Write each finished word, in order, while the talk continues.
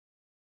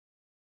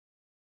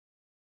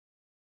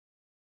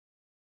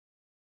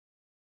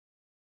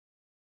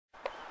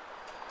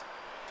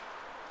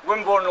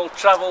Wimborne will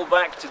travel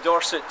back to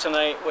Dorset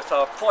tonight with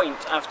a point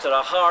after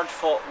a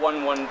hard-fought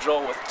 1-1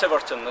 draw with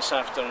Tiverton this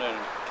afternoon.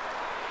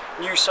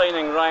 New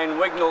signing Ryan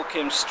Wignall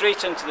came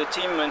straight into the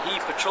team and he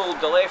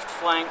patrolled the left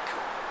flank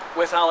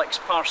with Alex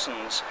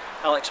Parsons.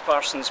 Alex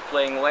Parsons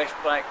playing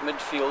left back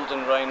midfield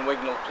and Ryan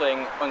Wignall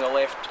playing on the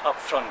left up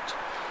front.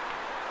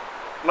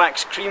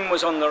 Max Cream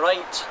was on the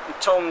right, and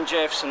Tom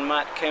Jeffs and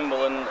Matt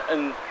Kemble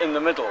in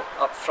the middle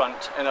up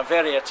front in a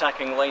very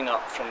attacking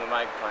lineup from the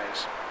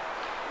Magpies.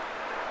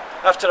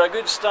 After a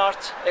good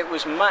start, it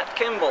was Matt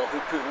Kemble who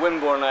put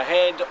Wimborne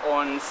ahead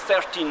on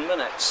 13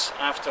 minutes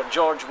after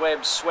George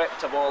Webb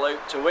swept a ball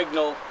out to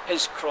Wignall.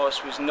 His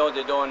cross was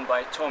nodded on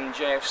by Tom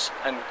Jeffs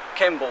and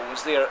Kemble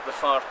was there at the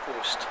far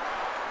post.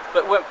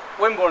 But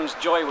Wimborne's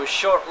joy was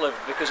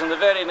short-lived because in the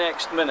very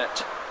next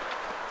minute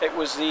it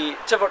was the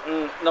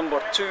Tiverton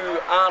number 2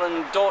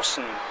 Aaron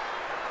Dawson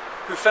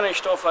who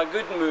finished off a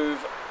good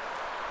move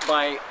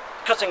by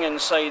cutting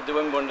inside the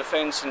Wimborne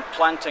defence and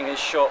planting his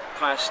shot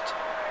past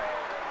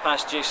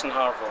Jason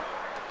Harville.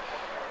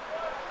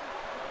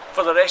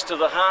 For the rest of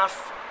the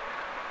half,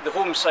 the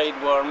home side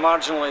were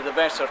marginally the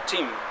better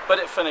team, but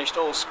it finished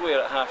all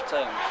square at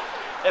half-time.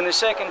 In the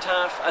second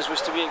half, as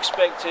was to be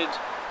expected,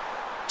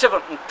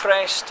 Tiverton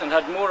pressed and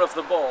had more of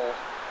the ball,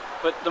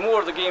 but the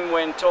more the game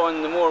went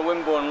on, the more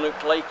Wimborne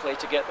looked likely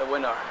to get the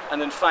winner,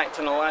 and in fact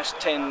in the last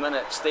 10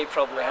 minutes they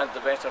probably had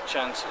the better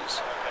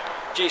chances.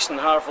 Jason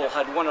Harville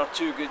had 1 or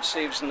 2 good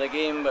saves in the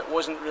game, but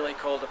wasn't really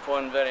called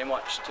upon very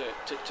much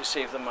to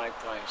save the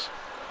Magpies.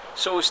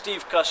 So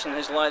Steve Cuss and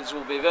his lads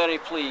will be very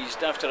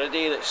pleased after a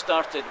day that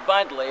started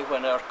badly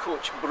when our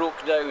coach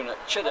broke down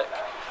at Chiddock,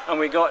 and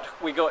we got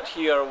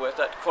here at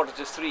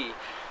 2:45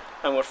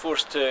 and were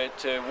forced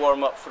to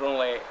warm up for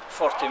only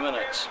 40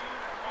 minutes.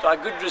 So a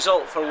good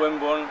result for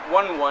Wimborne,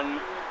 1-1,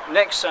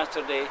 next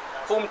Saturday,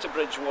 home to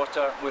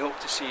Bridgewater. We hope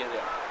to see you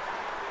there.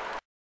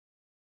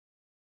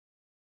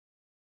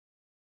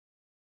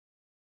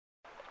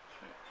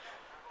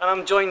 And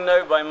I'm joined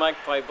now by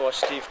Magpie boss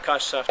Steve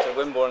Cuss after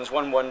Wimborne's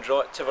 1-1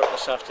 draw at Tiverton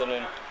this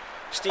afternoon.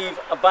 Steve,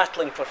 a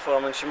battling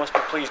performance. You must be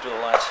pleased with the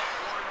lads.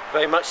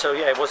 Very much so,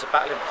 yeah. It was a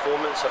battling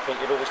performance. I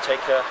think you'd always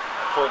take a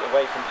point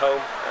away from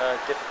home.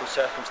 Difficult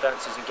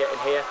circumstances in getting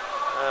here,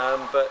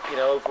 but you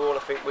know, overall, I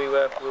think we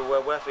were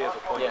well worthy of a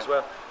point as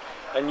well.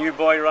 A new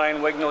boy,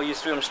 Ryan Wignall, you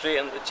threw him straight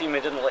into the team. He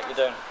didn't let you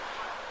down.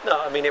 No,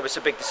 I mean, it was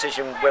a big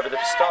decision whether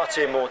to start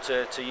him or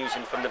to use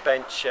him from the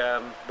bench.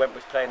 Went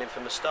with playing him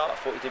from the start. I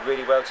thought he did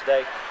really well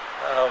today.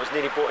 I was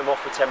nearly brought him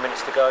off with 10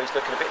 minutes to go. He's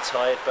looking a bit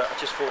tired, but I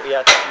just thought he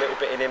had that little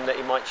bit in him that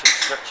he might just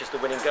snatch us the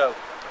winning goal.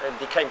 And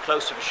he came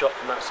close to a shot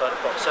from outside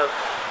the box. So,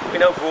 I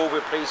mean, overall,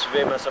 we're pleased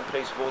with him, as I'm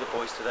pleased with all the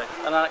boys today.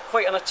 And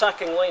quite an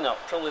attacking lineup,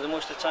 probably the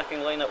most attacking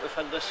lineup we've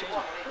had this season.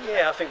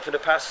 Yeah, I think for the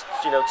past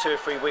 2 or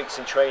 3 weeks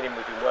in training,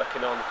 we've been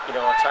working on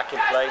our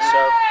attacking play. So,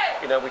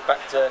 we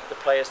backed the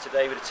players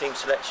today with a team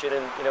selection,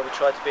 and we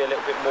tried to be a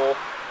little bit more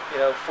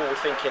forward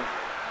thinking.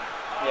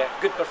 Yeah,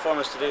 good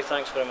performance today.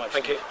 Thanks very much.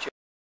 Thank you.